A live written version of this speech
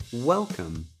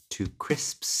Welcome to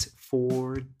Crisps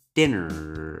for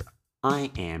Dinner. I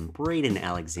am Braden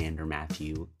Alexander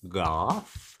Matthew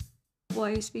Goff.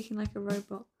 Why are you speaking like a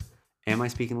robot? Am I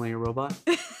speaking like a robot?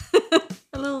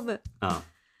 A little bit. Oh.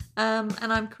 And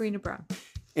I'm Karina Brown.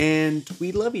 And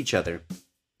we love each other,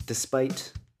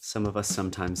 despite some of us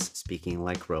sometimes speaking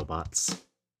like robots.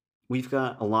 We've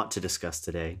got a lot to discuss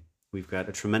today. We've got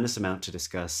a tremendous amount to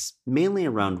discuss, mainly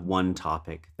around one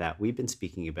topic that we've been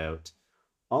speaking about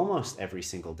almost every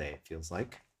single day, it feels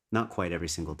like. Not quite every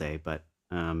single day, but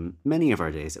many of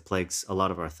our days. It plagues a lot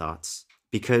of our thoughts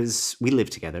because we live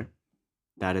together.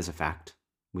 That is a fact.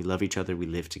 We love each other, we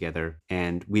live together,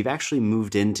 and we've actually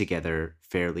moved in together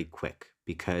fairly quick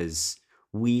because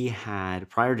we had,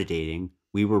 prior to dating,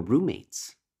 we were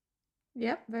roommates.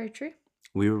 Yep, very true.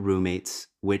 We were roommates,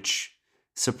 which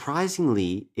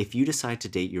surprisingly, if you decide to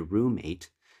date your roommate,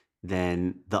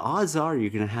 then the odds are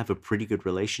you're going to have a pretty good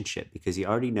relationship because you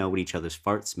already know what each other's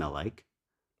farts smell like,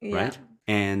 right?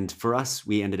 And for us,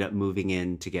 we ended up moving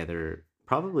in together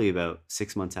probably about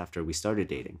 6 months after we started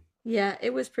dating. Yeah,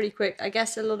 it was pretty quick. I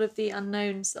guess a lot of the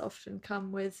unknowns that often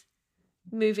come with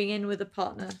moving in with a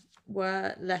partner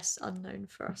were less unknown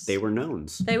for us. They were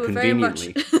knowns. They were very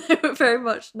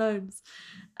much knowns.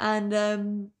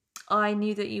 And I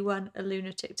knew that you weren't a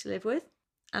lunatic to live with,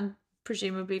 and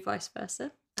presumably vice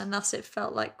versa. And thus it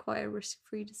felt like quite a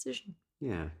risk-free decision.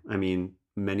 Yeah. I mean,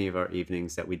 many of our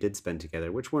evenings that we did spend together,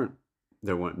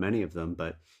 there weren't many of them,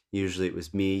 but usually it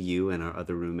was me, you, and our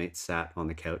other roommates sat on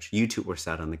the couch. You two were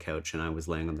sat on the couch, and I was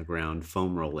laying on the ground,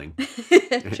 foam rolling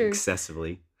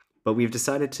excessively. But we've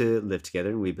decided to live together,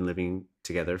 and we've been living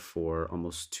together for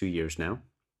almost 2 years now.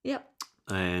 Yep.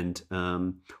 And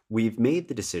we've made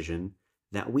the decision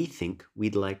that we think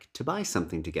we'd like to buy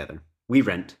something together. We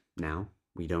rent now.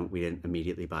 We didn't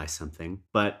immediately buy something,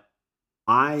 but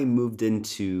I moved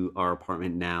into our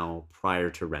apartment now prior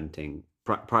to renting.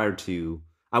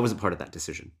 I wasn't part of that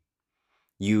decision.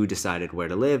 You decided where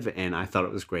to live, and I thought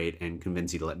it was great and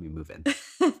convinced you to let me move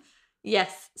in.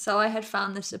 Yes. So I had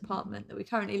found this apartment that we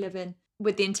currently live in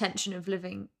with the intention of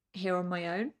living here on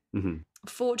my own. Mm-hmm.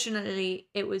 Fortunately,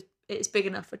 it's big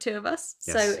enough for two of us.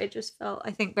 Yes. So it just felt,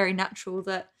 I think, very natural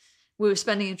that we were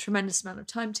spending a tremendous amount of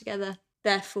time together.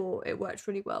 Therefore, it worked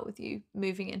really well with you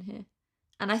moving in here.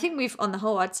 And I think on the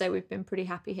whole, I'd say we've been pretty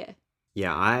happy here.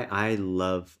 Yeah, I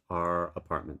love our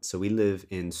apartment. So we live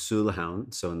in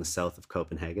Sulehavn, so in the south of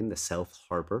Copenhagen, the South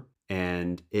Harbor.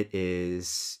 And it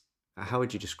is, how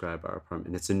would you describe our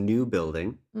apartment? It's a new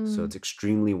building, so it's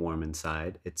extremely warm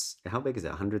inside. How big is it,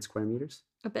 100 square meters?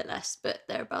 A bit less, but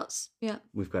thereabouts, yeah.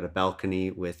 We've got a balcony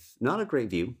with not a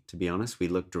great view, to be honest. We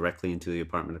look directly into the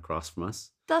apartment across from us.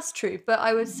 That's true, but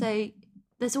I would say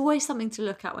there's always something to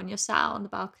look at when you're sat out on the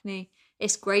balcony.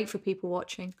 It's great for people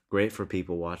watching. Great for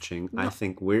people watching. I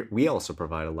think we also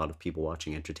provide a lot of people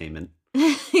watching entertainment.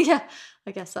 Yeah,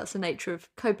 I guess that's the nature of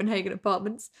Copenhagen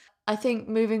apartments. I think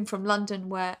moving from London,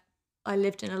 where I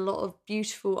lived in a lot of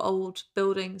beautiful old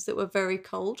buildings that were very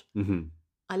cold, Mm-hmm.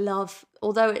 I love,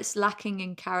 although it's lacking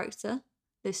in character,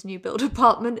 this new build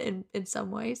apartment in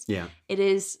some ways. Yeah. It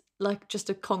is like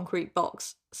just a concrete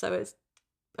box, so it's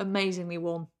amazingly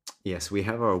warm. Yes, we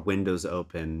have our windows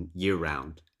open year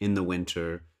round. In the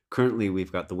winter, currently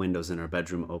we've got the windows in our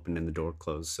bedroom open and the door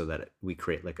closed so that we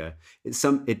create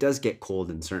it does get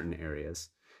cold in certain areas.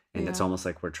 And it's almost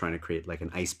like we're trying to create like an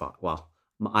ice box. Well,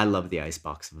 I love the ice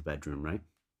box of a bedroom, right?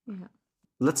 Yeah.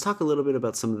 Let's talk a little bit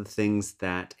about some of the things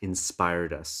that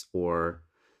inspired us,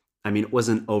 it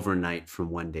wasn't overnight from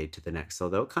one day to the next,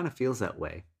 although it kind of feels that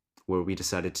way, where we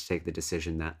decided to take the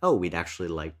decision that, we'd actually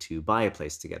like to buy a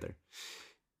place together.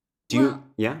 So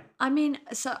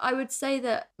I would say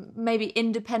that maybe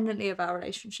independently of our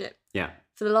relationship,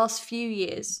 for the last few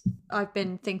years, I've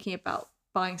been thinking about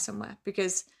buying somewhere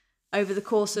because over the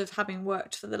course of having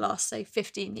worked for the last, say,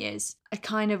 15 years, I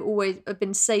kind of always have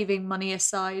been saving money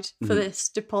aside for this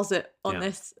deposit on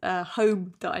this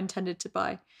home that I intended to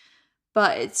buy.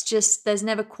 But it's just, there's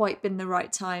never quite been the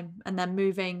right time. And then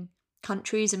moving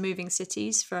countries and moving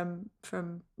cities from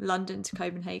London to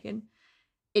Copenhagen,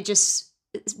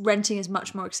 renting is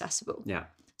much more accessible. Yeah.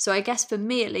 So I guess for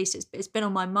me, at least, it's been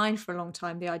on my mind for a long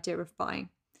time, the idea of buying,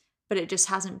 but it just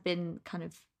hasn't been kind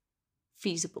of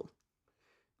feasible.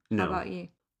 No. How about you?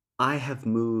 I have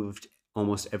moved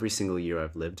almost every single year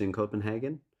I've lived in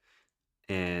Copenhagen,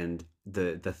 and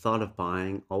the thought of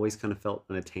buying always kind of felt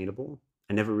unattainable.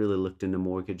 I never really looked into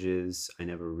mortgages.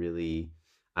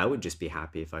 I would just be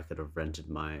happy if I could have rented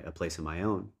a place of my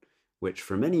own, which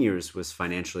for many years was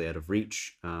financially out of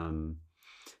reach.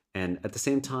 And at the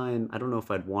same time, I don't know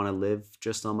if I'd want to live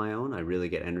just on my own. I really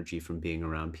get energy from being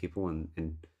around people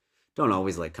and don't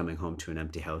always like coming home to an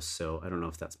empty house, so I don't know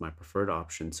if that's my preferred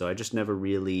option. So I just never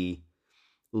really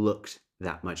looked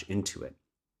that much into it.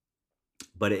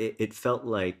 But it felt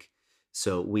like,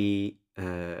 so we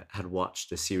had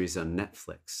watched a series on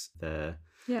Netflix, the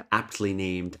aptly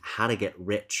named How to Get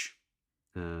Rich,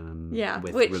 with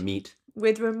Ramit.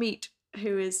 With Ramit,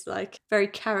 who is like very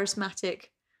charismatic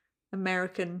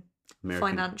American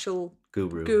financial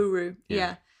guru.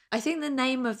 Yeah. I think the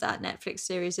name of that Netflix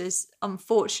series is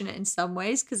unfortunate in some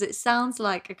ways because it sounds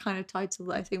like a kind of title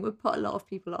that I think would put a lot of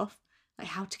people off. Like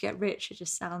How to Get Rich, it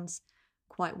just sounds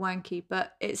quite wanky,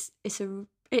 but it's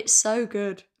so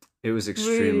good. It was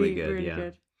extremely good. Really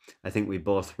good. I think we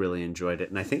both really enjoyed it.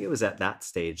 And I think it was at that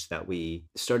stage that we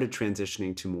started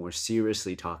transitioning to more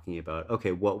seriously talking about,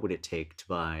 okay, what would it take to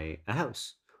buy a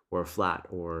house or a flat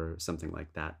or something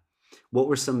like that? What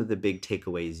were some of the big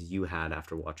takeaways you had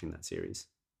after watching that series?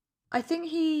 I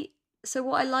think so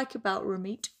what I like about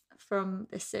Ramit from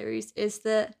this series is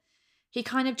that he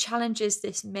kind of challenges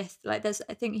this myth. Like I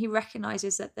think he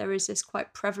recognizes that there is this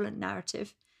quite prevalent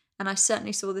narrative, and I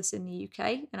certainly saw this in the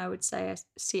UK, and I would say I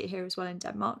see it here as well in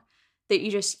Denmark, that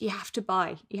you have to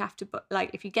buy. You have to,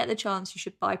 like, if you get the chance, you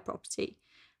should buy property.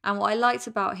 And what I liked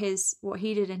about what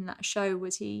he did in that show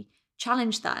was he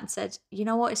challenged that and said, you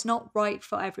know what, it's not right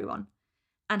for everyone.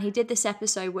 And he did this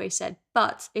episode where he said,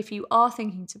 but if you are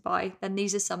thinking to buy, then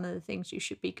these are some of the things you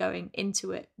should be going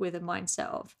into it with a mindset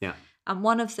of. Yeah. And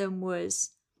one of them was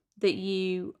that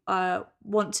you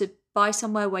want to buy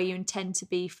somewhere where you intend to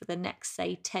be for the next,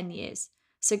 say, 10 years.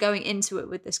 So going into it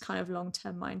with this kind of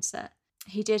long-term mindset.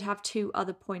 He did have 2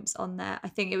 other points on there. I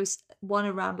think it was one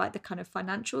around like the kind of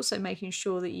financial, so making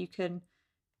sure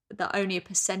that only a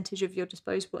percentage of your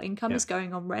disposable income is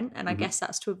going on rent. And I guess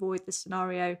that's to avoid the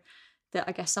scenario that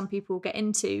I guess some people get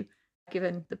into,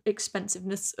 given the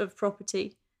expensiveness of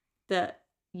property, that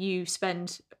you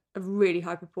spend a really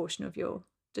high proportion of your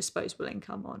disposable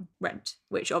income on rent,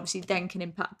 which obviously then can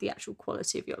impact the actual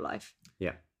quality of your life.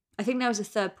 Yeah. I think there was a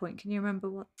third point. Can you remember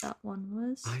what that one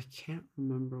was? I can't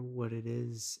remember what it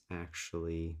is,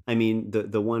 actually. I mean,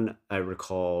 the one I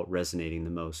recall resonating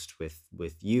the most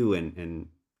with you and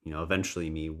eventually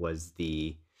me was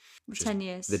the 10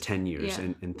 years. The 10 years,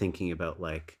 and thinking about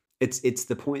like, it's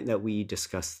the point that we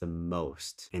discuss the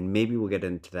most. And maybe we'll get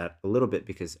into that a little bit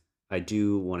because I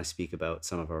do want to speak about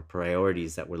some of our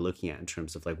priorities that we're looking at in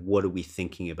terms of like, what are we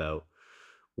thinking about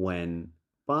when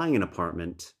buying an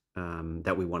apartment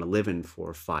that we want to live in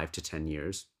for 5 to 10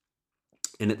 years.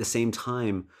 And at the same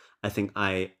time, I think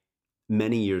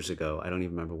many years ago, I don't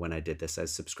even remember when I did this, I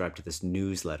subscribed to this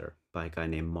newsletter by a guy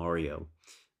named Mario.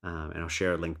 And I'll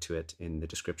share a link to it in the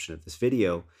description of this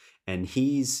video. And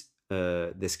he's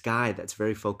this guy that's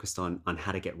very focused on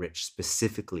how to get rich,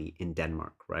 specifically in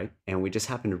Denmark, right? And we just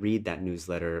happened to read that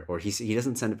newsletter, or he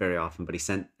doesn't send it very often, but he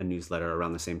sent a newsletter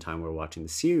around the same time we were watching the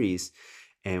series.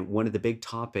 And one of the big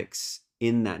topics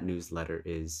in that newsletter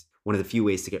is one of the few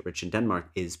ways to get rich in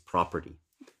Denmark is property,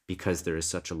 because there is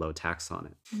such a low tax on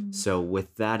it. Mm. So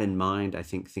with that in mind, I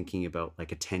think thinking about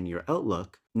like a 10-year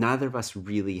outlook, neither of us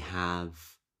really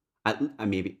have,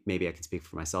 maybe I can speak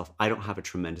for myself. I don't have a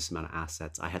tremendous amount of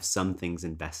assets. I have some things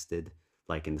invested,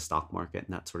 like in the stock market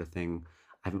and that sort of thing.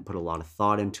 I haven't put a lot of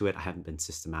thought into it. I haven't been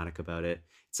systematic about it.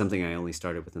 It's something I only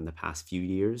started within the past few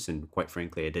years. And quite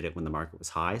frankly, I did it when the market was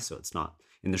high. So it's not,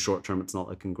 in the short term, it's not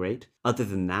looking great. Other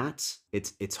than that,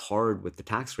 it's hard with the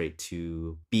tax rate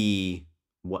to be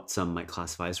what some might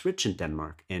classify as rich in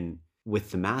Denmark. And with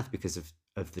the math, because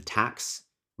of the tax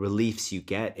reliefs you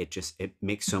get, it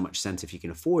makes so much sense. If you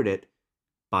can afford it,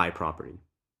 buy property.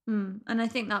 And I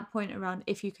think that point around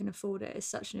if you can afford it is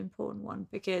such an important one,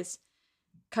 because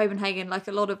Copenhagen, like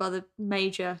a lot of other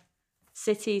major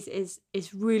cities,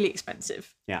 is really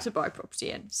expensive to buy property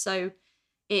in. So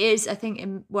it is, I think,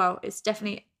 it's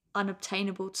definitely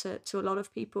unobtainable to a lot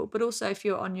of people. But also if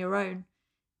you're on your own,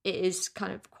 it is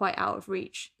kind of quite out of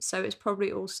reach. So it's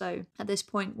probably also at this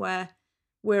point where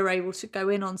we're able to go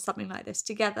in on something like this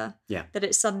together, that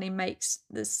it suddenly makes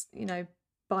this,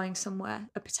 buying somewhere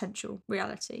a potential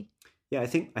reality. Yeah, I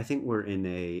think we're in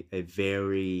a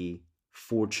very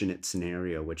fortunate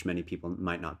scenario, which many people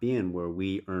might not be in, where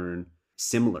we earn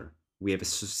similar. We have a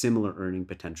similar earning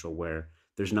potential where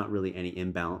there's not really any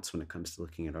imbalance when it comes to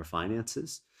looking at our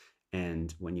finances.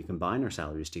 And when you combine our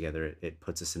salaries together, it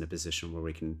puts us in a position where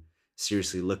we can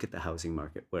seriously look at the housing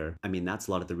market, where, that's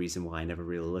a lot of the reason why I never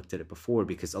really looked at it before,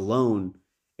 because alone,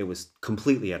 it was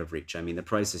completely out of reach. The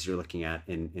prices you're looking at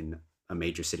in a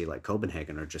major city like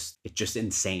Copenhagen are just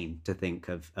insane to think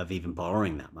of even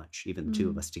borrowing that much, even the two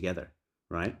of us together,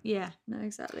 right? Yeah, no,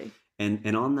 exactly.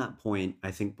 And on that point,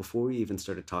 I think before we even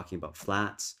started talking about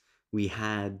flats, we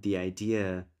had the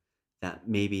idea that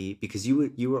maybe because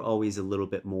you were always a little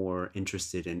bit more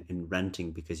interested in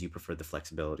renting because you prefer the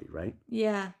flexibility, right?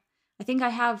 Yeah. I think I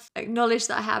have acknowledged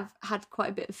that I have had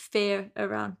quite a bit of fear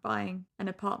around buying an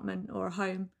apartment or a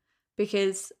home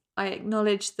because I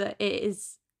acknowledge that it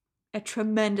is a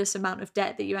tremendous amount of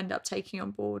debt that you end up taking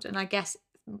on board. And I guess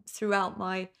throughout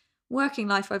my working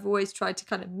life, I've always tried to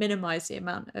kind of minimize the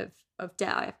amount of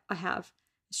debt I have.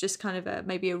 It's just kind of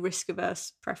maybe a risk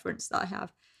averse preference that I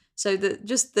have. So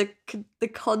the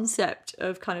concept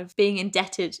of kind of being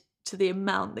indebted to the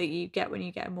amount that you get when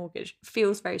you get a mortgage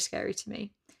feels very scary to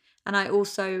me. And I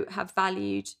also have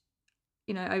valued,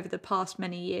 over the past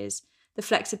many years, the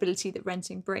flexibility that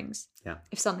renting brings. Yeah.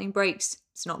 If something breaks,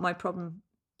 it's not my problem.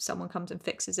 Someone comes and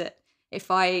fixes it. If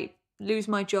I lose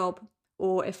my job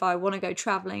or if I want to go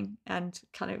traveling and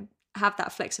kind of have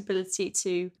that flexibility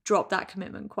to drop that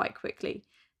commitment quite quickly.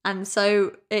 And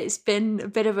so it's been a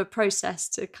bit of a process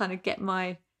to kind of get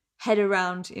my head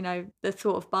around, the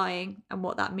thought of buying and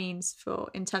what that means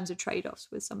in terms of trade-offs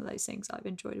with some of those things I've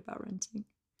enjoyed about renting.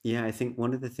 Yeah, I think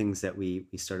one of the things that we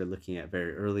started looking at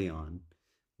very early on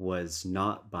was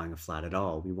not buying a flat at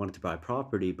all. We wanted to buy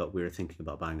property, but we were thinking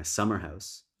about buying a summer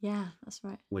house. Yeah, that's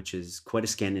right. Which is quite a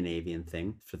Scandinavian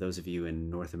thing. For those of you in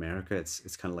North America, it's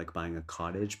kind of like buying a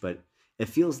cottage, but it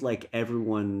feels like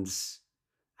everyone's,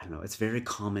 I don't know, it's very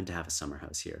common to have a summer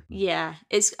house here. Yeah,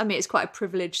 it's quite a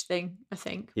privileged thing, I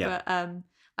think. Yeah.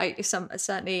 But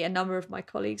certainly a number of my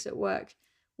colleagues at work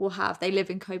they live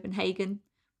in Copenhagen,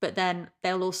 but then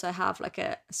they'll also have like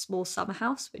a small summer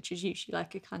house, which is usually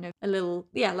like a kind of a little,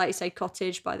 like you say,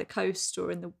 cottage by the coast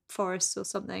or in the forests or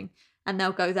something. And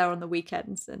they'll go there on the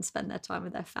weekends and spend their time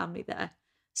with their family there.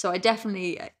 So I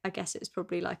guess it's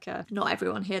probably like not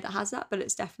everyone here that has that, but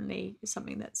it's definitely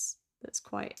something that's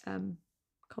quite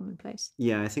commonplace.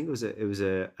 Yeah, I think it was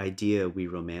a idea we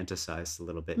romanticized a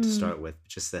little bit to start with,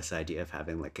 just this idea of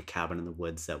having like a cabin in the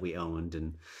woods that we owned.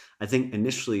 And I think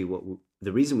initially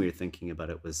the reason we were thinking about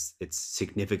it was it's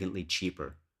significantly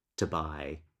cheaper to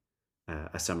buy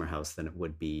a summer house than it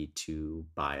would be to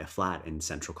buy a flat in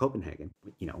central Copenhagen.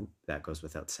 That goes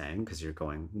without saying because you're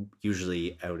going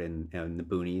usually out in the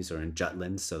boonies or in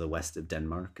Jutland, so the west of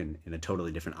Denmark, and in a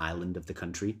totally different island of the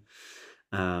country.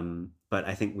 But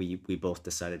I think we both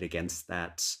decided against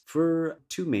that for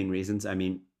two main reasons. I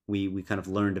mean, we kind of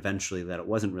learned eventually that it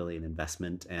wasn't really an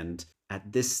investment, and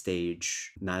at this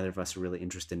stage, neither of us are really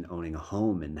interested in owning a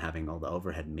home and having all the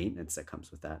overhead maintenance that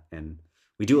comes with that. And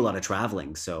we do a lot of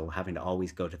traveling, so having to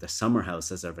always go to the summer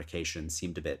house as our vacation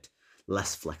seemed a bit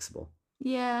less flexible.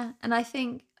 Yeah, and I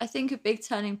think a big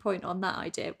turning point on that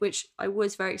idea, which I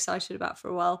was very excited about for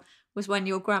a while, was when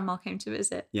your grandma came to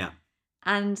visit. Yeah.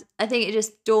 And I think it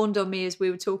just dawned on me as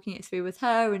we were talking it through with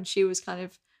her, and she was kind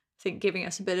of, I think, giving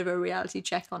us a bit of a reality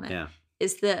check on it. Yeah.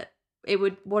 Is that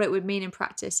what it would mean in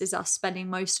practice is us spending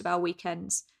most of our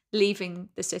weekends leaving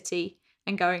the city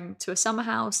and going to a summer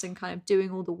house and kind of doing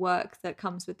all the work that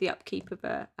comes with the upkeep of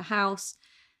a house.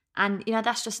 And,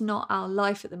 that's just not our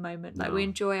life at the moment. Like, we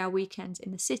enjoy our weekends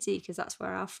in the city because that's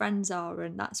where our friends are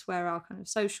and that's where our kind of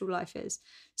social life is.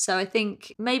 So I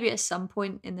think maybe at some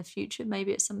point in the future,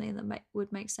 maybe it's something that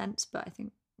would make sense. But I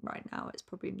think right now it's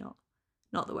probably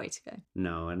not the way to go.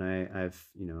 No, and I've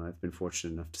been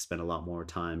fortunate enough to spend a lot more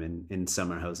time in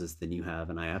summer houses than you have,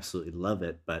 and I absolutely love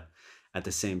it. But at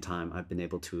the same time, I've been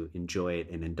able to enjoy it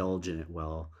and indulge in it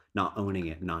while not owning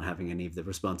it, not having any of the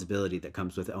responsibility that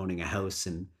comes with owning a house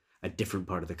in a different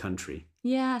part of the country.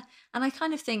 Yeah, and I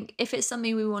kind of think if it's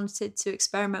something we wanted to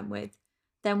experiment with,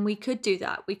 then we could do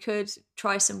that. We could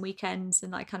try some weekends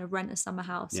and like kind of rent a summer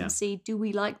house and see, do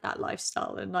we like that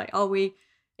lifestyle? And like,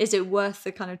 is it worth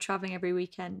the kind of traveling every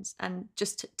weekend and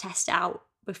just to test out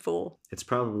before? It's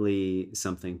probably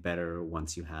something better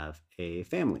once you have a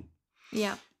family.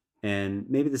 Yeah. And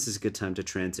maybe this is a good time to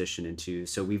transition into,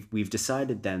 so we've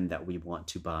decided then that we want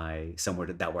to buy somewhere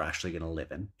that we're actually going to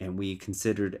live in. And we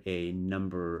considered a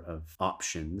number of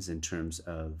options in terms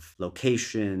of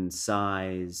location,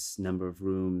 size, number of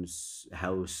rooms,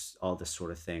 house, all this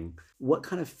sort of thing. What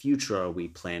kind of future are we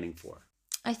planning for?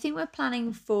 I think we're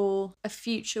planning for a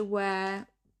future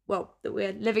that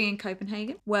we're living in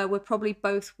Copenhagen, where we're probably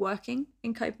both working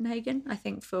in Copenhagen. I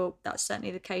think that's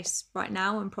certainly the case right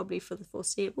now and probably for the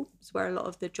foreseeable. It's where a lot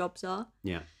of the jobs are.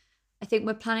 Yeah. I think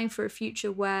we're planning for a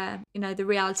future where, the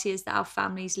reality is that our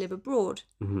families live abroad.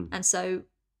 Mm-hmm. And so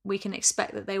we can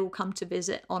expect that they will come to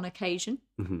visit on occasion.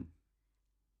 Mm-hmm.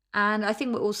 And I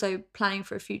think we're also planning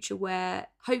for a future where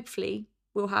hopefully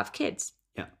we'll have kids.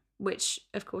 Yeah. Which,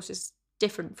 of course, is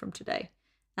different from today.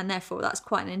 And therefore, that's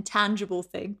quite an intangible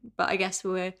thing. But I guess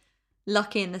we're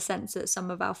lucky in the sense that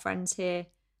some of our friends here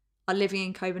are living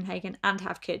in Copenhagen and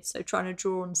have kids, so trying to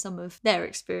draw on some of their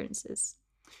experiences.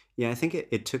 Yeah, I think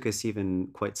it took us even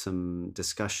quite some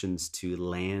discussions to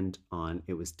land on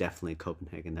it was definitely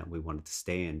Copenhagen that we wanted to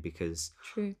stay in, because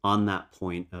True. on that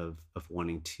point of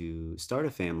wanting to start a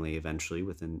family eventually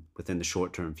within the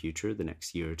short-term future, the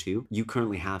next year or two, you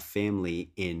currently have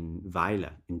family in Vejle,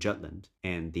 in Jutland,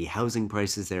 and the housing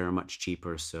prices there are much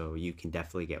cheaper, so you can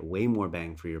definitely get way more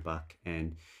bang for your buck.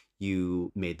 And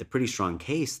you made the pretty strong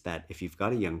case that if you've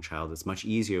got a young child, it's much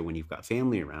easier when you've got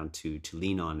family around to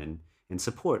lean on and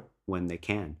support when they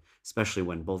can, especially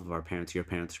when both of our parents, your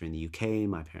parents are in the UK,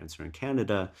 my parents are in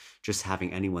Canada. Just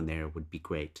having anyone there would be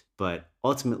great. But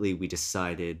ultimately, we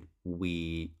decided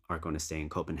we are going to stay in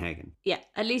Copenhagen. Yeah,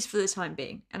 at least for the time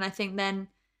being. And I think then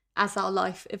as our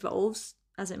life evolves,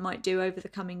 as it might do over the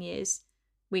coming years,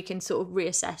 we can sort of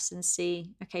reassess and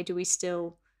see, okay, do we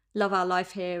still love our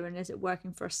life here and is it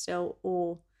working for us still,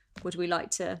 or would we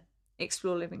like to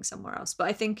explore living somewhere else? But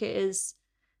I think it is,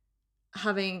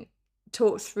 having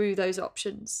talked through those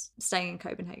options, staying in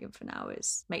Copenhagen for now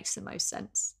makes the most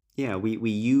sense. Yeah,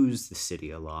 we use the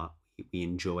city a lot. We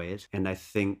enjoy it. And I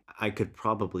think I could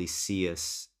probably see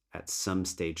us at some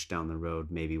stage down the road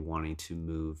maybe wanting to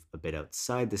move a bit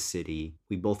outside the city.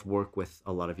 We both work with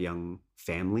a lot of young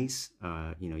families.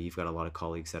 You've got a lot of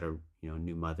colleagues that are,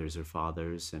 new mothers or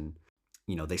fathers, and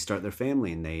they start their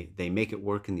family and they make it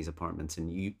work in these apartments.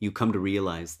 And you come to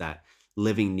realize that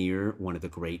living near one of the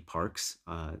great parks,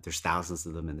 there's thousands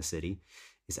of them in the city,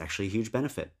 is actually a huge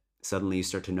benefit. Suddenly you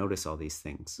start to notice all these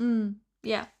things.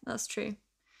 Yeah, that's true.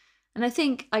 And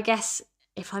I guess,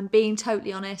 if I'm being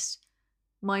totally honest,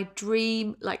 my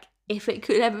dream, like if it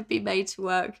could ever be made to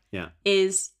work,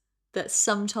 is that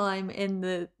sometime in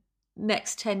the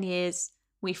next 10 years,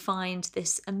 we find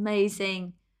this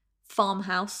amazing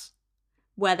farmhouse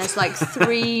where there's like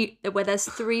three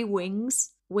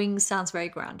wings. Wings sounds very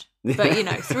grand, but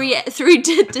three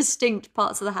distinct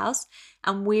parts of the house,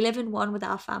 and we live in one with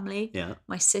our family. Yeah.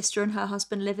 My sister and her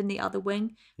husband live in the other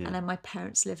wing, and then my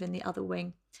parents live in the other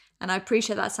wing. And I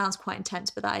appreciate that sounds quite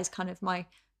intense, but that is kind of my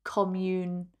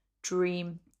commune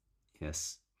dream.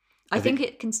 Yes. I think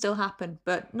it can still happen,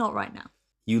 but not right now.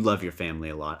 You love your family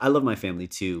a lot. I love my family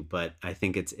too, but I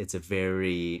think it's a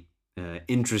very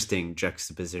interesting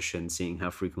juxtaposition, seeing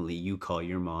how frequently you call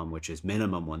your mom, which is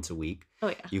minimum once a week. Oh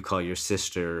yeah. You call your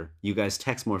sister. You guys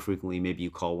text more frequently. Maybe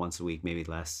you call once a week, maybe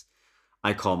less.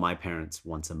 I call my parents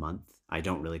once a month. I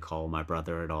don't really call my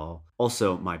brother at all.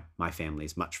 Also, my family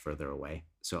is much further away,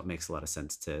 so it makes a lot of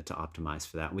sense to optimize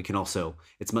for that. And we can also,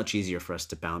 it's much easier for us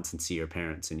to bounce and see your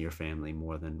parents and your family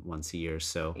more than once a year.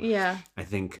 So yeah, I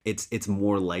think it's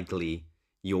more likely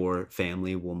your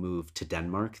family will move to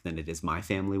Denmark than it is my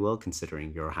family will,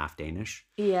 considering you're half Danish.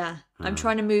 Yeah, I'm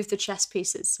trying to move the chess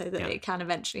pieces so that it can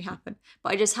eventually happen.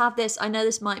 But I just have this, I know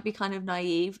this might be kind of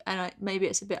naive and maybe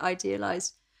it's a bit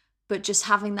idealized, but just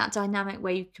having that dynamic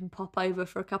where you can pop over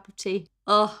for a cup of tea,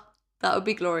 oh, that would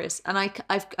be glorious. And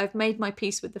I've made my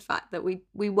peace with the fact that we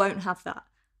won't have that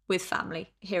with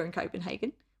family here in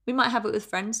Copenhagen. We might have it with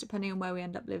friends depending on where we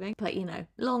end up living, but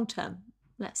long term,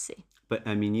 let's see. But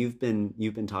I mean, you've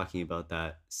been talking about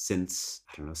that since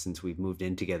we've moved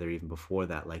in together, even before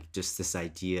that, like just this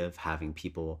idea of having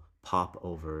people pop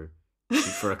over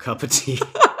for a cup of tea.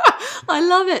 I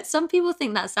love it. Some people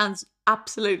think that sounds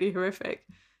absolutely horrific,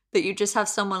 that you just have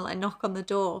someone like knock on the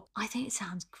door. I think it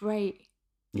sounds great.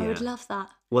 Yeah. I would love that.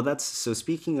 Well, so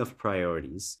speaking of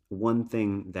priorities, one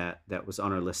thing that was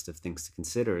on our list of things to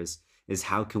consider is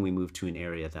how can we move to an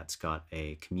area that's got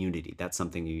a community? That's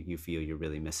something you feel you're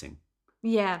really missing.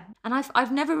 Yeah, and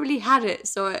I've never really had it,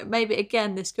 so maybe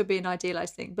again this could be an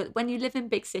idealized thing. But when you live in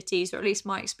big cities, or at least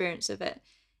my experience of it,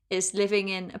 is living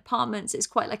in apartments. It's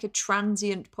quite like a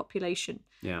transient population,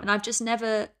 and I've just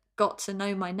never got to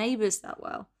know my neighbours that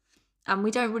well, and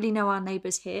we don't really know our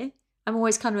neighbours here. I'm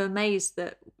always kind of amazed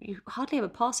that you hardly ever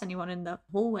pass anyone in the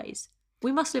hallways.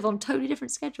 We must live on totally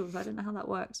different schedules. I don't know how that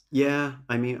works. Yeah,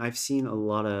 I mean, I feel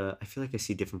like I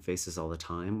see different faces all the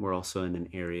time. We're also in an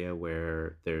area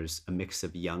where there's a mix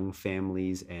of young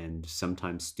families and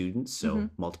sometimes students. So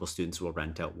multiple students will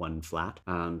rent out one flat.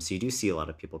 So you do see a lot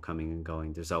of people coming and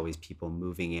going. There's always people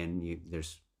moving in.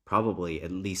 There's probably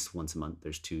at least once a month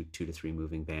there's two to three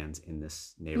moving vans in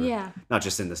this neighborhood. Yeah. Not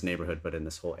just in this neighborhood, but in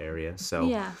this whole area. So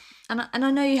yeah. And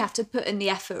I know you have to put in the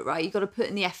effort, right? You got to put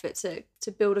in the effort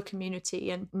to build a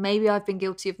community. And maybe I've been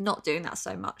guilty of not doing that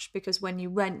so much, because when you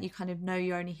rent, you kind of know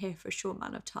you're only here for a short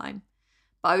amount of time.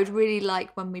 But I would really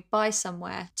like, when we buy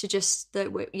somewhere, to just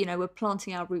that we're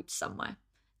planting our roots somewhere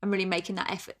and really making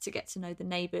that effort to get to know the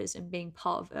neighbours and being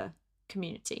part of a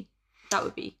community. That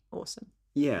would be awesome.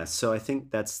 Yeah, so I think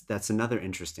that's another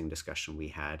interesting discussion we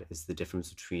had is the difference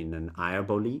between an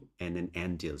ejerbolig and an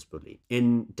andelsbolig.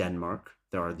 In Denmark,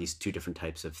 there are these two different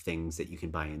types of things that you can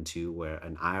buy into, where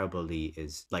an ejerbolig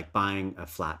is like buying a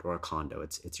flat or a condo.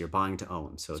 It's you're buying to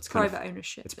own, so it's kind private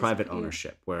ownership. It's private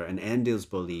ownership. Where an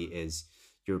andelsbolig is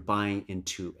you're buying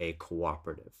into a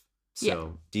cooperative.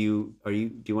 So do you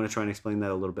want to try and explain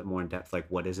that a little bit more in depth? Like,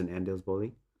 what is an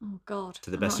andelsbolig? Oh God!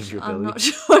 To the best of your ability. I'm not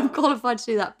sure I'm qualified to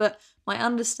do that, but my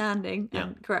understanding,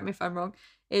 and correct me if I'm wrong,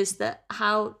 is that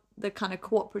how the kind of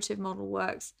cooperative model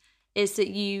works is that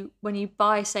when you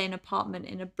buy, say, an apartment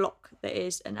in a block that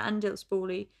is an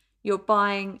andelsbolig, you're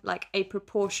buying like a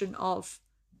proportion of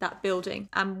that building,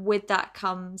 and with that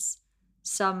comes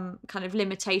some kind of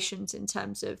limitations in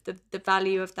terms of the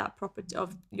value of that property,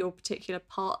 of your particular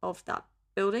part of that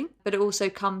building, but it also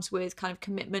comes with kind of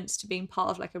commitments to being part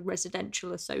of like a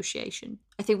residential association.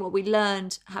 I think what we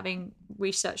learned having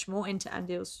researched more into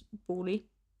andelsbolig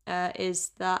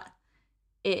is that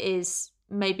it is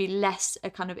maybe less a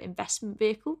kind of investment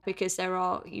vehicle, because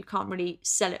you can't really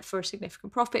sell it for a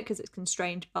significant profit because it's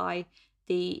constrained by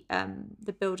the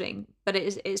building, but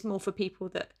it is more for people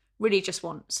that really just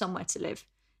want somewhere to live.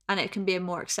 And it can be a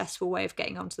more accessible way of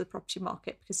getting onto the property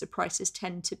market because the prices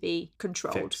tend to be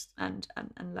controlled and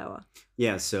lower.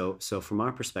 Yeah, so from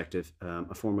our perspective,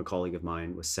 a former colleague of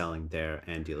mine was selling their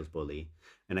andelsbolig.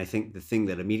 And I think the thing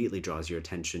that immediately draws your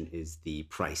attention is the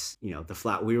price. You know, the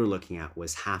flat we were looking at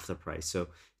was half the price. So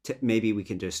maybe we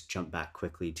can just jump back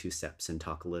quickly 2 steps and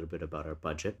talk a little bit about our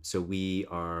budget. So we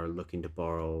are looking to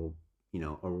borrow,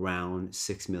 around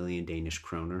 6 million Danish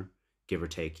kroner, give or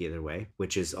take either way,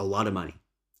 which is a lot of money.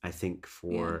 I think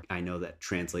I know that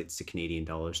translates to Canadian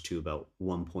dollars to about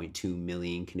 1.2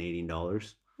 million Canadian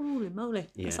dollars. Holy moly.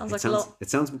 Yeah, that sounds like a lot. It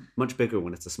sounds much bigger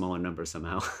when it's a smaller number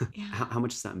somehow. Yeah. How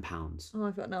much is that in pounds? Oh,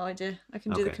 I've got no idea. I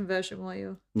can do the conversion while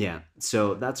you're... Yeah,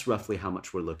 so that's roughly how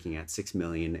much we're looking at, 6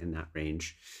 million in that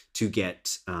range to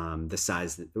get the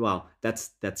size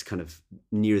that's kind of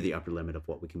near the upper limit of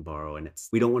what we can borrow. And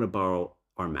we don't want to borrow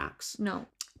our max. No.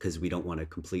 Because we don't want to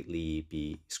completely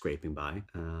be scraping by.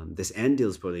 This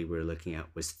andelsbolig we were looking at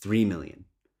was 3 million.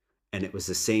 And it was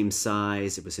the same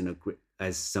size. It was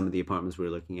as some of the apartments we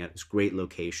were looking at. It was great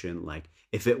location. Like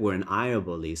if it were an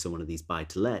ejerbolig, so one of these buy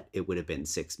to let, it would have been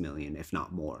 6 million, if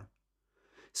not more.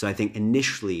 So I think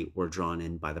initially we're drawn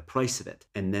in by the price of it.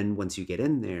 And then once you get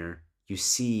in there, you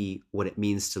see what it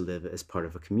means to live as part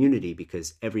of a community,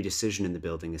 because every decision in the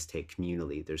building is taken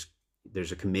communally.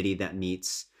 There's a committee that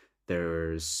meets.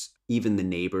 There's even the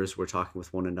neighbors were talking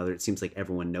with one another. It seems like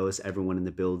everyone knows everyone in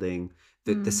the building.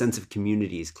 The sense of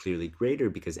community is clearly greater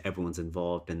because everyone's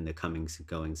involved in the comings and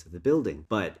goings of the building.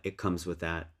 But it comes with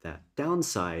that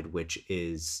downside, which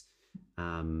is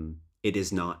it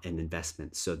is not an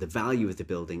investment. So the value of the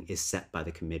building is set by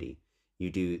the committee.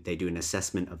 They do an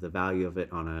assessment of the value of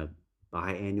it on a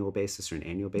biannual basis or an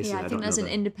annual basis. Yeah, I think there's an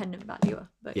independent valuer,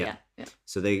 but yeah.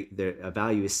 So a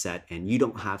value is set, and you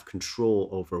don't have control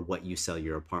over what you sell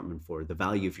your apartment for. The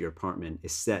value of your apartment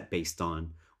is set based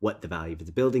on what the value of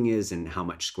the building is and how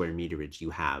much square meterage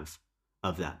you have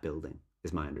of that building,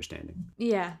 is my understanding.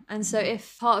 Yeah, and so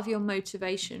if part of your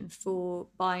motivation for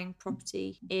buying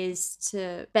property is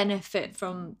to benefit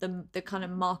from the kind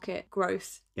of market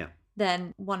growth,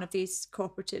 then one of these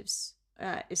cooperatives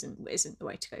isn't the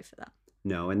way to go for that.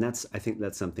 No, and I think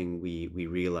that's something we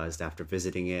realized after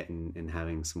visiting it and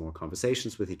having some more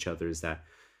conversations with each other, is that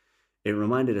it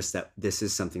reminded us that this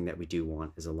is something that we do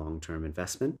want as a long-term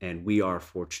investment. And we are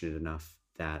fortunate enough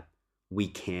that we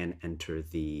can enter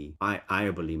the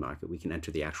ejerbolig market. We can enter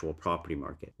the actual property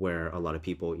market, where a lot of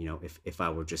people, if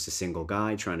I were just a single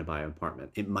guy trying to buy an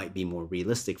apartment, it might be more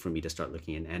realistic for me to start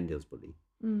looking at andelsbolig.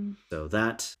 So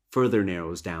that further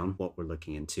narrows down what we're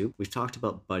looking into. We've talked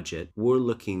about budget. We're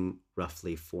looking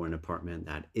roughly for an apartment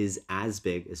that is as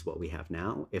big as what we have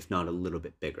now, if not a little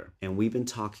bit bigger. And we've been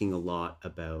talking a lot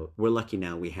about, we're lucky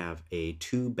now we have a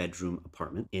 2-bedroom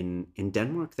apartment. In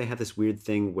Denmark, they have this weird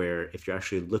thing where if you're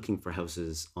actually looking for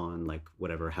houses on like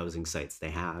whatever housing sites they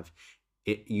have,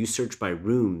 you search by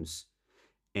rooms,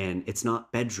 and it's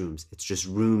not bedrooms, it's just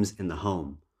rooms in the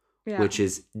home. Yeah. Which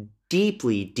is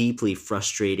deeply, deeply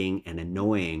frustrating and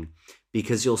annoying,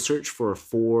 because you'll search for a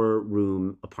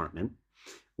 4-room apartment,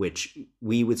 which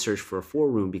we would search for a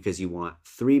 4-room because you want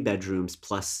 3 bedrooms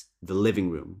plus the living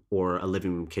room, or a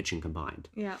living room kitchen combined.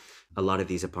 Yeah. A lot of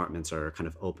these apartments are kind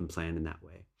of open plan in that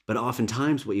way. But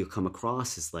oftentimes what you'll come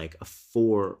across is like a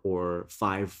 4 or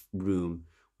 5 room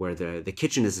where the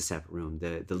kitchen is a separate room,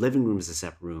 the living room is a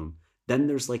separate room. Then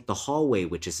there's like the hallway,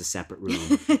 which is a separate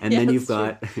room. And then you've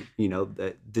got,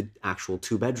 the actual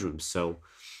 2 bedrooms. So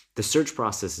The search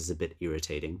process is a bit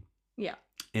irritating. Yeah.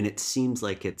 And it seems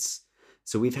like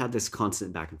so we've had this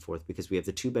constant back and forth because we have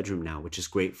the 2-bedroom now, which is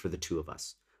great for the two of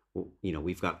us. You know,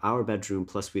 we've got our bedroom,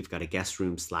 plus we've got a guest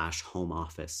room / home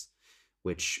office,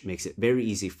 which makes it very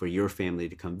easy for your family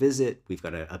to come visit. We've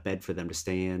got a bed for them to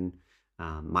stay in.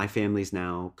 My family's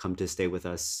now come to stay with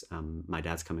us. My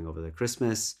dad's coming over the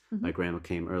Christmas. Mm-hmm. My grandma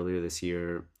came earlier this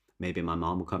year. Maybe my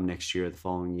mom will come next year, the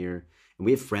following year. And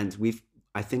we have friends.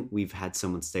 I think we've had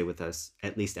someone stay with us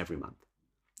at least every month.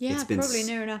 Yeah, it's probably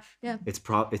near enough. Yeah.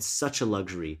 It's such a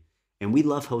luxury. And we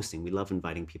love hosting. We love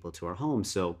inviting people to our home.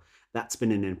 So that's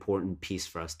been an important piece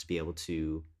for us to be able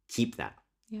to keep that.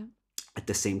 Yeah. At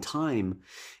the same time,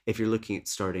 if you're looking at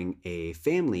starting a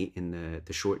family in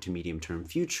the short to medium term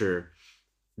future,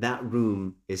 that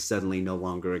room is suddenly no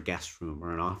longer a guest room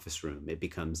or an office room. It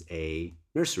becomes a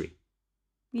nursery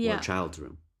or a child's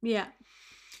room. Yeah.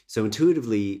 So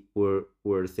intuitively,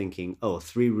 we're thinking,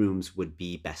 3 rooms would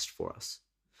be best for us.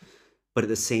 But at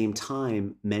the same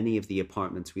time, many of the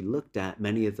apartments we looked at,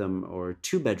 many of them are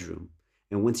 2-bedroom.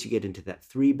 And once you get into that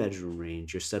 3-bedroom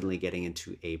range, you're suddenly getting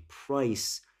into a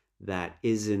price that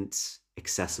isn't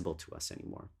accessible to us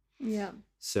anymore. Yeah.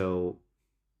 So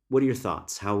what are your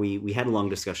thoughts? How we had a long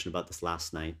discussion about this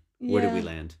last night. Where did we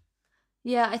land?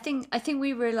 Yeah, I think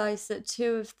we realized that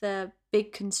 2 of the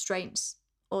big constraints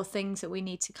or things that we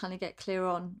need to kind of get clear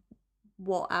on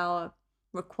what our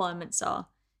requirements are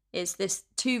is this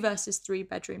 2 versus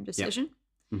 3-bedroom decision.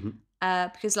 Yep. Mm-hmm.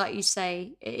 Because like you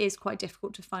say, it is quite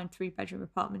difficult to find 3-bedroom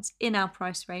apartments in our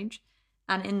price range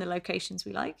and in the locations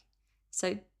we like.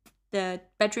 So the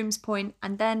bedrooms point,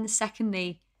 and then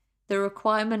secondly, the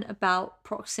requirement about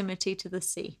proximity to the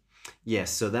sea.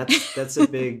 Yes, so that's a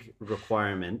big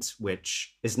requirement,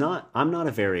 which is I'm not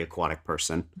a very aquatic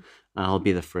person. I'll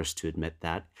be the first to admit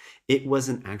that. It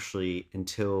wasn't actually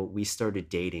until we started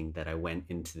dating that I went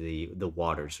into the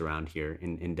waters around here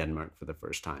in Denmark for the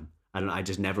first time. I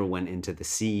just never went into the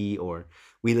sea, or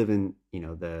we live in,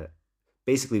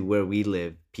 basically where we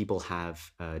live, people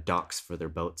have docks for their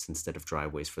boats instead of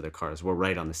driveways for their cars. We're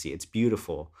right on the sea. It's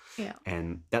beautiful. Yeah.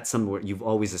 And that's somewhere you've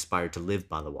always aspired to live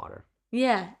by the water.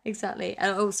 Yeah, exactly.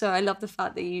 And also I love the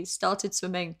fact that you started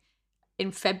swimming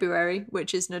in February,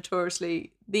 which is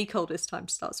notoriously the coldest time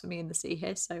to start swimming in the sea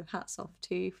here. So hats off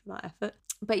to you for that effort.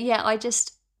 But yeah,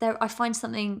 I find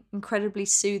something incredibly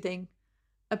soothing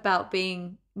about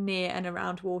being near and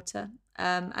around water.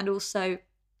 And also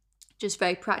just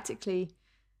very practically,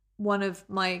 one of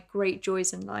my great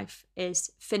joys in life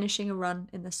is finishing a run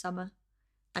in the summer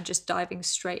and just diving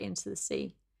straight into the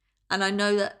sea. And I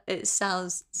know that it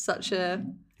sounds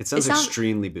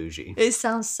extremely bougie. It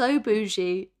sounds so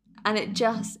bougie. And it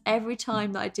just, every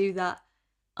time that I do that,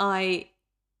 I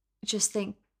just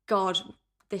think, God,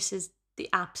 this is the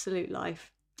absolute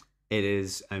life. It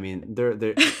is. I mean,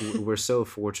 we're so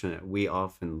fortunate. We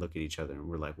often look at each other and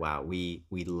we're like, wow, we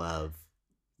love,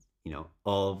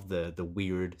 all of the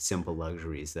weird, simple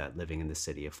luxuries that living in the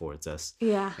city affords us.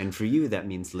 Yeah. And for you, that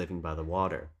means living by the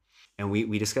water. And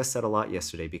we discussed that a lot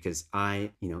yesterday because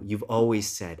you've always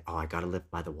said, I got to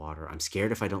live by the water. I'm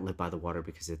scared if I don't live by the water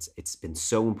because it's been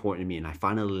so important to me. And I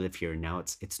finally live here and now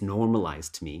it's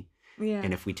normalized to me. Yeah.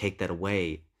 And if we take that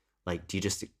away, like,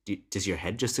 does your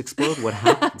head just explode? What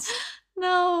happens?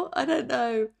 No, I don't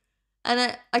know.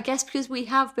 And I guess because we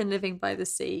have been living by the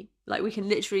sea, like we can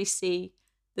literally see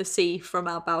the sea from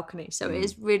our balcony. So it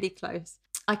is really close.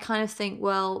 I kind of think,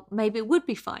 well, maybe it would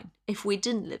be fine if we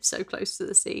didn't live so close to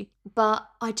the sea. But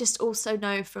I just also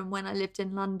know from when I lived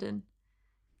in London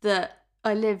that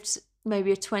I lived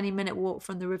maybe a 20-minute walk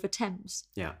from the River Thames.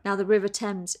 Yeah. Now, the River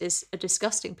Thames is a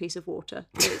disgusting piece of water.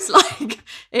 It's like,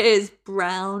 it is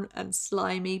brown and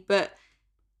slimy, but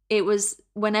it was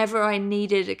whenever I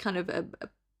needed a kind of a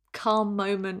calm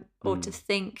moment or to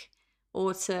think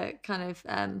or to kind of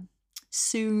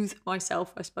soothe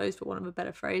myself, I suppose, for want of a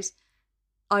better phrase,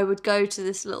 I would go to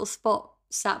this little spot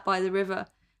sat by the river.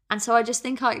 And so I just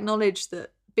think I acknowledge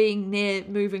that being near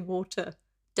moving water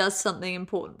does something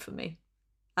important for me.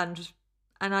 And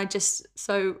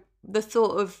so the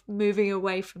thought of moving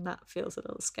away from that feels a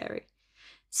little scary.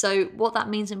 So what that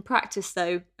means in practice,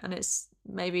 though, and it's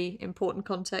maybe important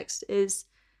context, is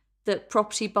that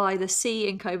property by the sea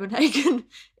in Copenhagen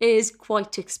is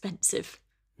quite expensive.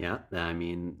 Yeah, I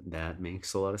mean, that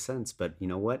makes a lot of sense. But you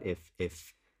know what?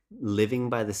 If living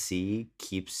by the sea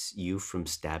keeps you from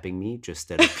stabbing me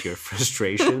just out of pure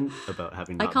frustration about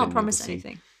having not been I can't near promise the sea,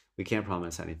 anything. We can't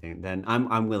promise anything. Then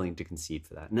I'm willing to concede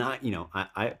for that. Now,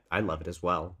 I love it as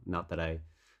well. Not that I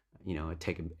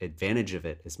take advantage of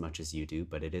it as much as you do,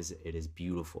 but it is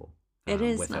beautiful. It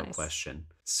is without nice. question.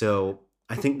 So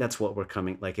I think that's what we're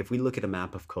coming. Like if we look at a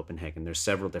map of Copenhagen, there's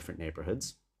several different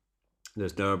neighborhoods.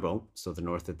 There's Nørrebro, so the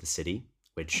north of the city,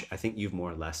 which I think you've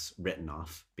more or less written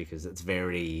off because it's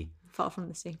very far from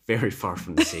the sea. Very far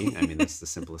from the sea. I mean, that's the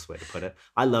simplest way to put it.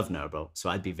 I love Nørrebro, so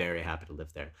I'd be very happy to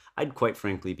live there. I'd quite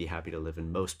frankly be happy to live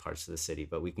in most parts of the city,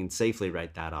 but we can safely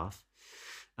write that off.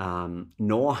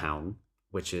 Nordhavn,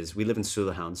 which is, we live in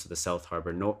Sulahavn, so the South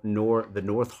Harbor. The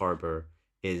North Harbor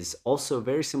is also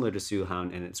very similar to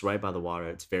Sulahavn, and it's right by the water.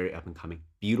 It's very up and coming,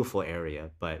 beautiful area.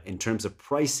 But in terms of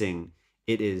pricing,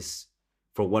 it is,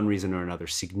 for one reason or another,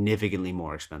 significantly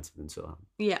more expensive than Sulahavn.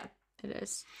 Yeah, it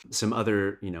is. Some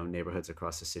other, neighborhoods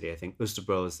across the city. I think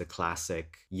Østerbro is the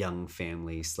classic young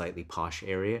family, slightly posh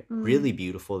area. Really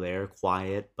beautiful there,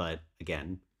 quiet, but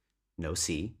again, no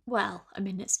sea. Well, I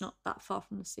mean, it's not that far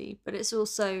from the sea, but it's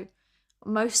also,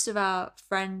 most of our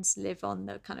friends live on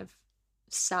the kind of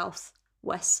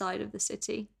southwest side of the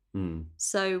city.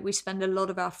 So we spend a lot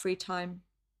of our free time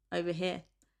over here.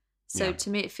 So to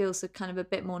me, it feels kind of a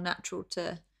bit more natural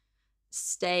to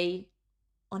stay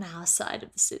on our side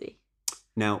of the city.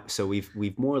 Now, so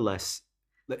we've more or less,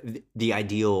 the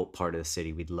ideal part of the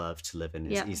city we'd love to live in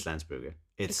is Islandsbrugge.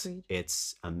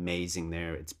 It's amazing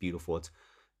there. It's beautiful. It's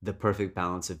the perfect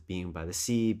balance of being by the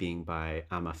sea, being by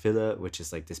Amagerfjella, which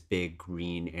is like this big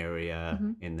green area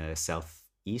in the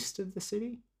southeast of the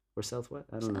city or southwest.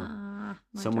 I don't know.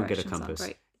 Someone get a compass.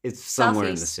 It's somewhere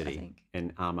in the city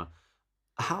in Ama.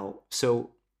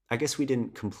 So I guess we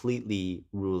didn't completely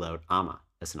rule out Ama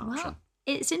as an option. Well,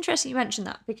 it's interesting you mentioned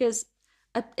that because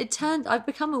I've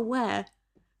become aware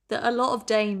that a lot of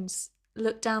Danes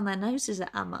look down their noses at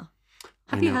Ama.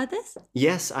 Have you heard this?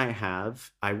 Yes, I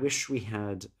have. I wish we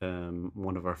had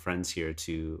one of our friends here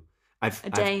to... A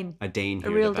Dane here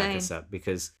to back us up,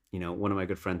 because one of my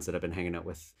good friends that I've been hanging out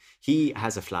with, he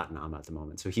has a flat in Ama at the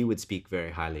moment, so he would speak very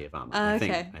highly of Ama. I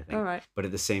think. All right. But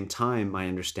at the same time, my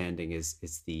understanding is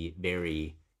the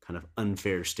very kind of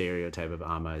unfair stereotype of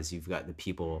Ama is you've got the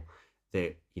people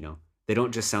that they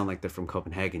don't just sound like they're from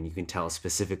Copenhagen. You can tell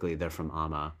specifically they're from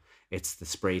Ama. It's the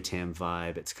spray tan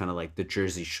vibe. It's kind of like the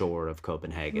Jersey Shore of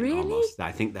Copenhagen. Really? Almost.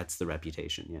 I think that's the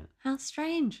reputation. Yeah. How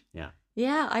strange. Yeah.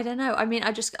 Yeah, I don't know. I mean,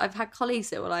 I've had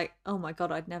colleagues that were like, "Oh my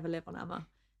God, I'd never live on Ama,"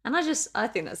 and I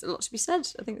think that's a lot to be said.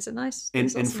 I think it's a nice.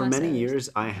 And for many years,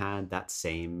 I had that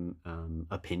same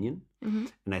opinion,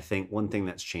 and I think one thing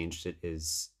that's changed it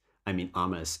is, I mean,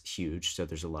 Ama is huge, so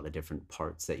there's a lot of different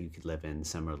parts that you could live in.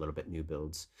 Some are a little bit new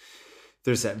builds.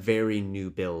 There's that very new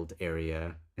build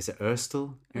area. Is it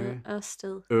Ørsted area?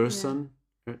 Ørsted. Øresund?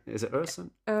 Yeah. Is it Øresund?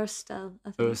 Ørsted,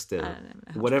 I think. Ørsted. I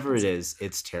don't know whatever it is,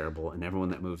 it's terrible, and everyone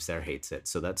that moves there hates it.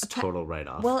 So that's total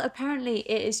write-off. Well, apparently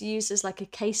it is used as like a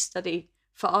case study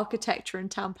for architecture and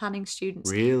town planning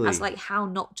students. Really? As like how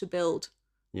not to build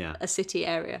a city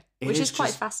area, which is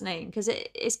quite fascinating because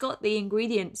it's got the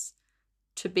ingredients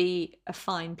to be a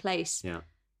fine place. Yeah.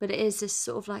 But it is this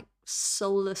sort of like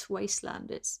soulless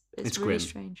wasteland. It's really grim.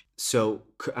 Strange. So,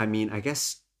 I mean, I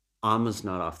guess Ama's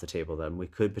not off the table then. We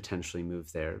could potentially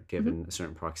move there given a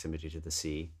certain proximity to the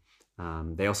sea.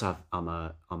 They also have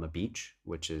Ama Beach,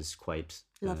 which is quite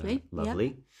lovely.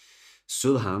 Yep.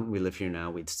 Sulahavn, we live here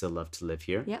now. We'd still love to live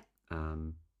here. Yep.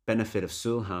 Benefit of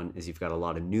Sulahavn is you've got a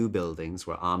lot of new buildings,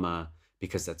 where Ama,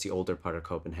 because that's the older part of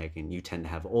Copenhagen, you tend to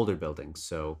have older buildings.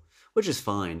 So, which is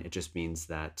fine. It just means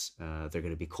that they're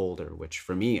going to be colder, which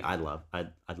for me, I'd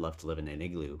love to live in an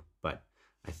igloo, but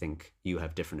I think you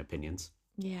have different opinions.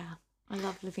 Yeah, I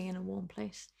love living in a warm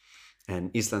place.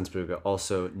 And Islandsbrugge,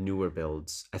 also newer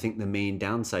builds. I think the main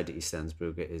downside to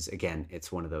Islandsbrugge is, again,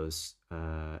 it's one of those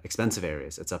expensive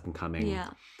areas. It's up and coming.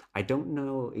 Yeah. I don't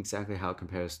know exactly how it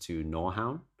compares to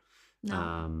Nordhavn.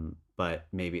 No. But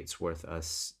maybe it's worth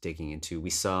us digging into.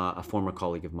 We saw a former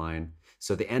colleague of mine.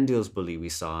 So the Andelsbully we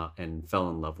saw and fell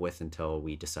in love with until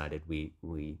we decided we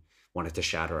wanted to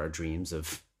shatter our dreams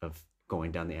of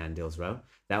going down the Andels route.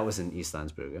 That was in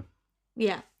Islandsbrugge.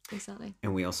 Yeah, exactly.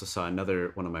 And we also saw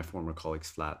one of my former colleagues'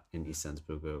 flat in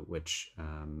Islandsbrugge, which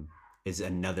is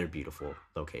another beautiful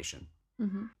location.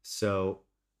 So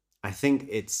I think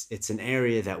it's an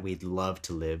area that we'd love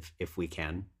to live if we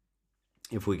can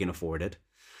afford it.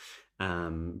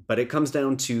 But it comes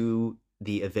down to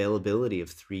the availability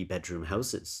of 3-bedroom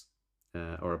houses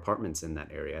or apartments in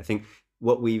that area. I think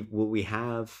what we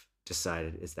have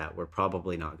decided is that we're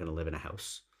probably not going to live in a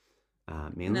house,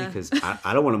 mainly because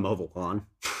I don't want to mow the lawn.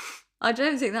 I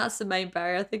don't think that's the main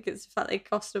barrier. I think it's the fact they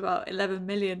cost about 11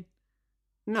 million.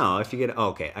 No, if you get...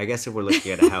 Okay, I guess if we're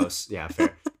looking at a house, yeah,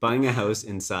 fair. Buying a house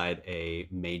inside a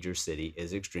major city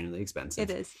is extremely expensive.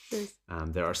 It is.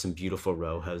 There are some beautiful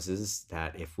row houses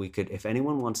that if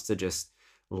anyone wants to just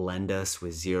lend us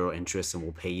with zero interest and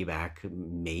we'll pay you back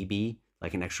maybe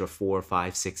like an extra 4,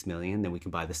 5, 6 million, then we can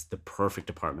buy the perfect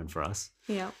apartment for us.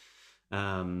 Yeah.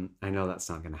 I know that's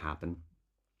not going to happen,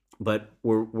 but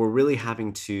we're really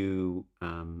having to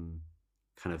kind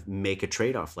of make a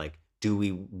trade-off. Like, do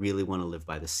we really want to live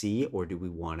by the sea, or do we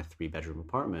want a 3-bedroom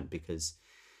apartment? Because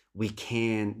we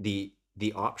can, the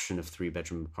option of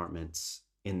 3-bedroom apartments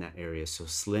in that area is so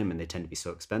slim, and they tend to be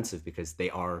so expensive because they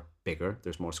are bigger.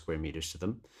 There's more square meters to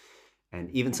them.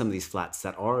 And even some of these flats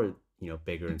that are,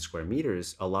 bigger in square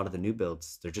meters, a lot of the new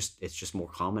builds, it's just more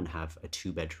common to have a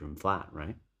 2-bedroom flat,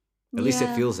 right? At least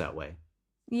it feels that way.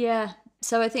 Yeah.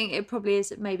 So I think it probably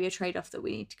is maybe a trade-off that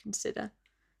we need to consider.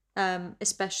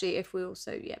 Especially if we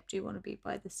also, do want to be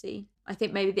by the sea. I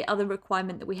think maybe the other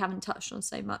requirement that we haven't touched on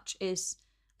so much is,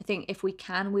 I think if we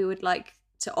can, we would like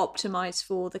to optimize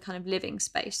for the kind of living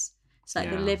space. It's like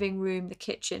the living room, the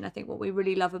kitchen. I think what we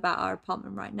really love about our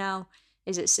apartment right now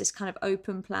is it's this kind of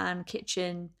open plan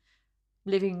kitchen,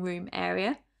 living room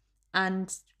area.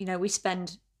 And, we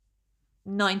spend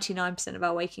 99% of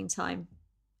our waking time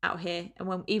out here.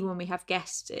 And even when we have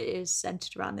guests, it is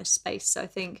centered around this space. So I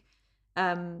think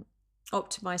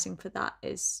optimizing for that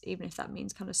is, even if that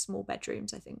means kind of small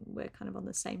bedrooms, I think we're kind of on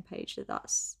the same page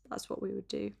that's what we would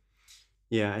do.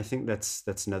 Yeah, I think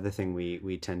that's another thing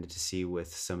we tended to see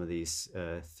with some of these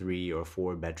 3 or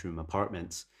 4 bedroom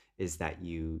apartments is that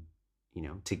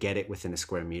to get it within a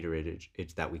square meterage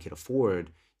that we could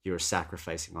afford, you're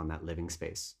sacrificing on that living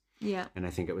space. Yeah. And I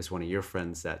think it was one of your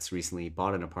friends that's recently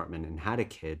bought an apartment and had a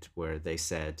kid where they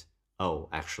said, oh,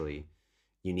 actually,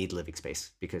 you need living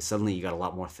space because suddenly you got a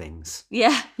lot more things.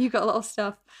 Yeah, you got a lot of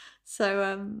stuff.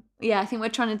 So, I think we're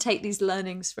trying to take these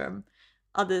learnings from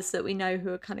others that we know who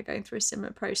are kind of going through a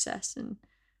similar process and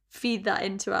feed that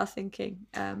into our thinking.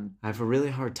 I have a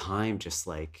really hard time just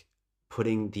like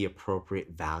putting the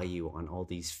appropriate value on all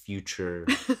these future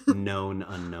known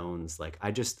unknowns. Like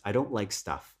I don't like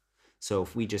stuff. So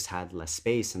if we just had less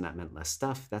space and that meant less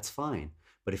stuff, that's fine.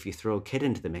 But if you throw a kid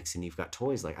into the mix and you've got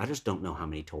toys, like I just don't know how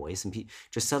many toys, and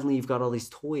just suddenly you've got all these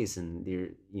toys and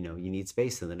you need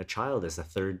space. And then a child is a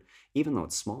third, even though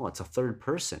it's small, it's a third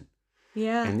person.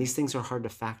 Yeah. And these things are hard to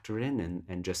factor in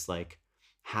and just like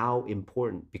how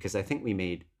important, because I think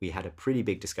we had a pretty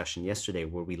big discussion yesterday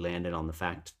where we landed on the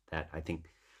fact that I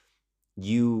think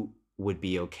you would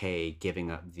be okay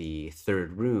giving up the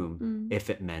third room if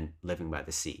it meant living by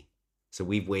the sea. So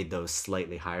we've weighed those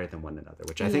slightly higher than one another,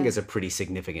 which I think is a pretty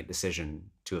significant decision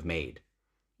to have made.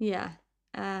 Yeah,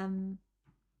 I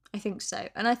think so.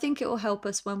 And I think it will help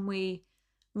us when we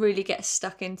really get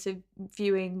stuck into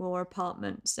viewing more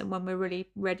apartments and when we're really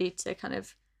ready to kind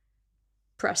of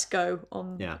press go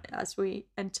on as we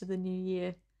enter the new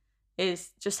year,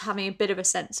 is just having a bit of a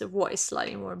sense of what is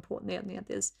slightly more important than the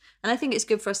others. And I think it's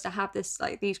good for us to have this,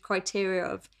 like these criteria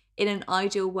of, in an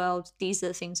ideal world, these are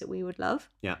the things that we would love.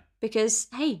 Yeah. Because,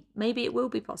 hey, maybe it will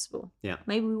be possible. Yeah.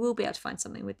 Maybe we will be able to find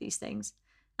something with these things.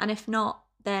 And if not,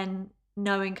 then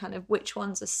knowing kind of which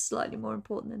ones are slightly more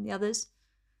important than the others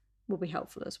will be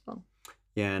helpful as well.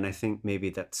 Yeah, and I think maybe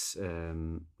that's,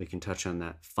 we can touch on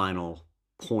that final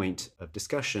point of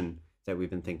discussion that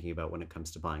we've been thinking about when it comes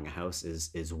to buying a house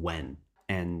is when.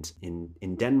 And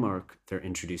in Denmark, they're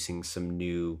introducing some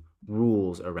new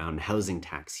rules around housing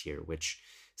tax here, which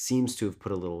seems to have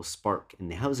put a little spark in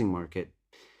the housing market.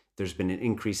 There's been an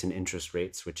increase in interest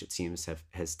rates, which it seems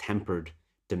has tempered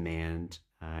demand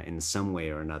in some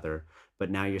way or another. But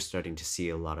now you're starting to see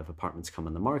a lot of apartments come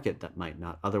on the market that might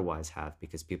not otherwise have,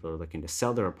 because people are looking to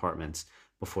sell their apartments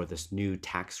before this new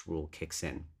tax rule kicks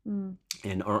in.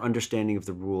 And our understanding of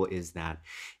the rule is that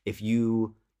if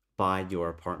you buy your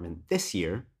apartment this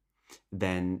year,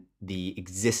 then the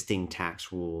existing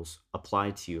tax rules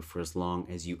apply to you for as long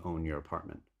as you own your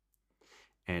apartment.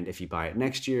 And if you buy it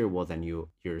next year, well, then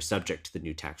you're subject to the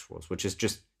new tax rules, which is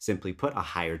just simply put a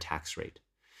higher tax rate.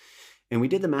 And we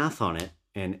did the math on it,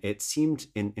 and it seemed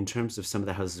in terms of some of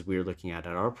the houses we were looking at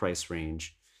our price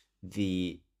range,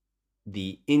 the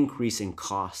increase in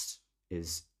cost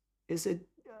is a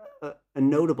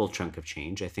notable chunk of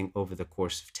change, I think, over the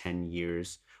course of 10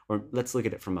 years. Or let's look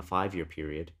at it from a 5-year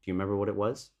period. Do you remember what it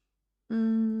was?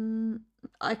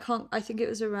 I can't. I think it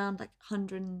was around like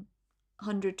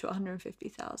 100 to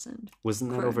 150,000.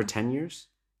 Wasn't that over 10 years?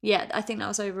 Yeah, I think that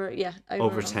was over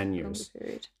 10 years.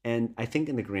 Period. And I think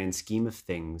in the grand scheme of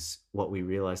things, what we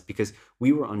realized, because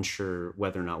we were unsure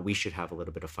whether or not we should have a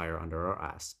little bit of fire under our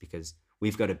ass, because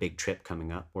we've got a big trip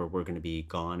coming up where we're going to be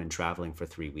gone and traveling for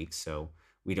 3 weeks. So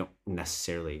we don't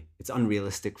necessarily, it's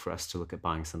unrealistic for us to look at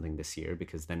buying something this year,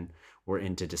 because then we're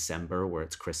into December where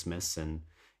it's Christmas and,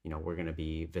 we're going to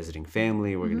be visiting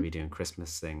family, we're going to be doing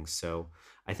Christmas things. So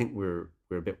I think we're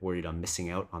a bit worried on missing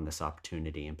out on this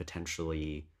opportunity and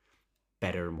potentially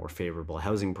better, more favorable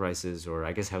housing prices, or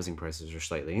I guess housing prices are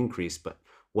slightly increased, but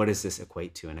what does this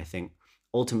equate to? And I think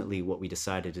ultimately what we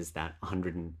decided is that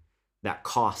that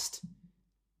cost,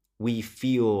 we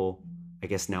feel, I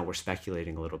guess now we're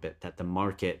speculating a little bit, that the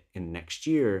market in next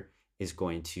year is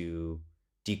going to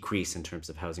decrease in terms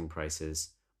of housing prices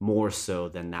more so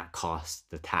than that cost,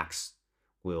 the tax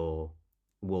will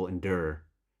endure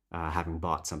having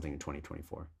bought something in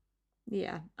 2024.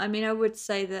 Yeah, I mean, I would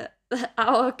say that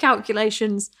our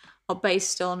calculations are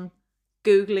based on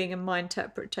Googling and my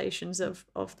interpretations of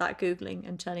that Googling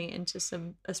and turning it into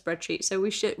a spreadsheet. So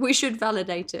we should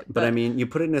validate it. But I mean, you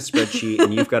put it in a spreadsheet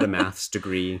and you've got a maths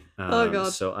degree. Oh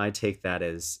God. So I take that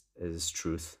as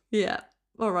truth. Yeah.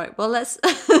 All right. Well, let's,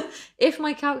 if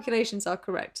my calculations are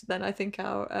correct, then I think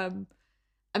I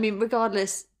mean,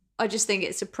 regardless, I just think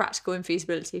it's a practical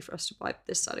infeasibility for us to buy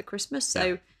this side of Christmas. So,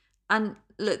 yeah. And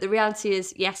look, the reality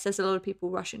is, yes, there's a lot of people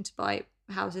rushing to buy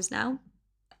houses now,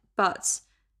 but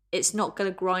it's not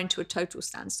going to grind to a total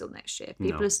standstill next year.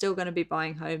 People are still going to be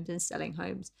buying homes and selling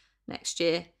homes next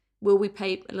year. Will we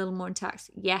pay a little more in tax?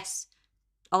 Yes.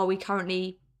 Are we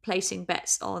currently placing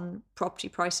bets on property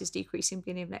prices decreasing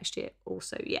beginning of next year?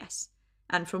 Also, yes.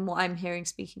 And from what I'm hearing,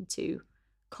 speaking to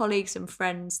colleagues and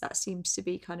friends, that seems to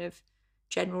be kind of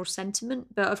general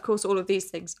sentiment. But of course, all of these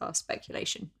things are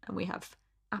speculation, and we have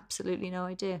absolutely no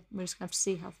idea. We're just going to have to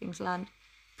see how things land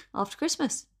after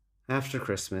Christmas. After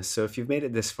Christmas. So if you've made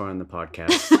it this far in the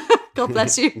podcast, God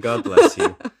bless you. God bless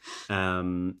you.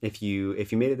 If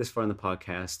you made it this far in the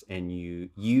podcast and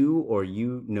you or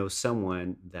you know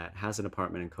someone that has an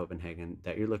apartment in Copenhagen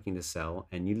that you're looking to sell,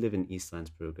 and you live in East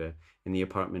Landsbrugge and the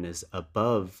apartment is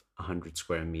above 100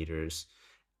 square meters,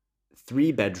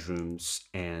 3 bedrooms,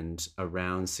 and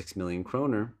around 6 million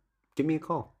kroner, give me a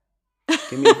call.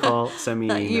 Give me a call. Send me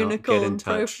an email. Get in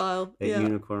touch. Profile. That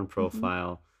unicorn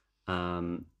profile.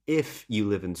 If you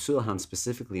live in Sulhan,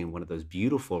 specifically in one of those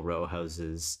beautiful row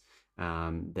houses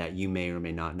that you may or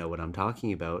may not know what I'm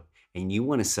talking about, and you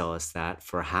want to sell us that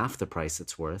for half the price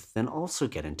it's worth, then also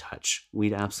get in touch.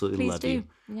 We'd absolutely Please love do. you.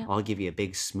 Yeah. I'll give you a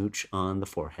big smooch on the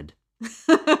forehead.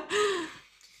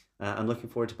 I'm looking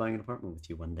forward to buying an apartment with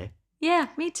you one day. Yeah,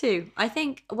 me too. I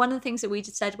think one of the things that we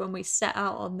said when we set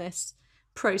out on this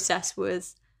process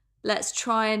was, let's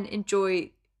try and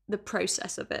enjoy the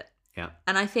process of it. Yeah.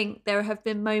 And I think there have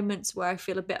been moments where I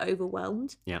feel a bit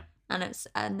overwhelmed. Yeah. And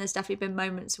there's definitely been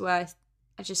moments where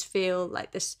I just feel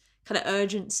like this kind of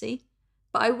urgency.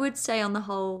 But I would say on the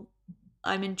whole,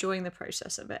 I'm enjoying the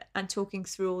process of it and talking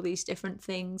through all these different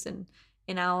things and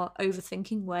in our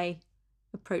overthinking way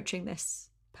approaching this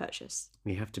purchase.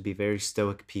 We have to be very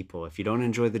stoic people. If you don't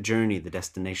enjoy the journey, the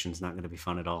destination's not going to be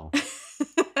fun at all.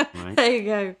 Right? There you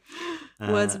go.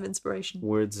 Words of inspiration.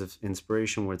 Words of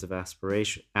inspiration, words of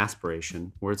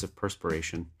aspiration, words of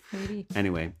perspiration. Maybe.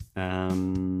 Anyway,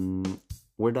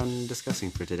 we're done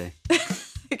discussing for today.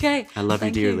 Okay. I love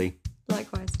you dearly.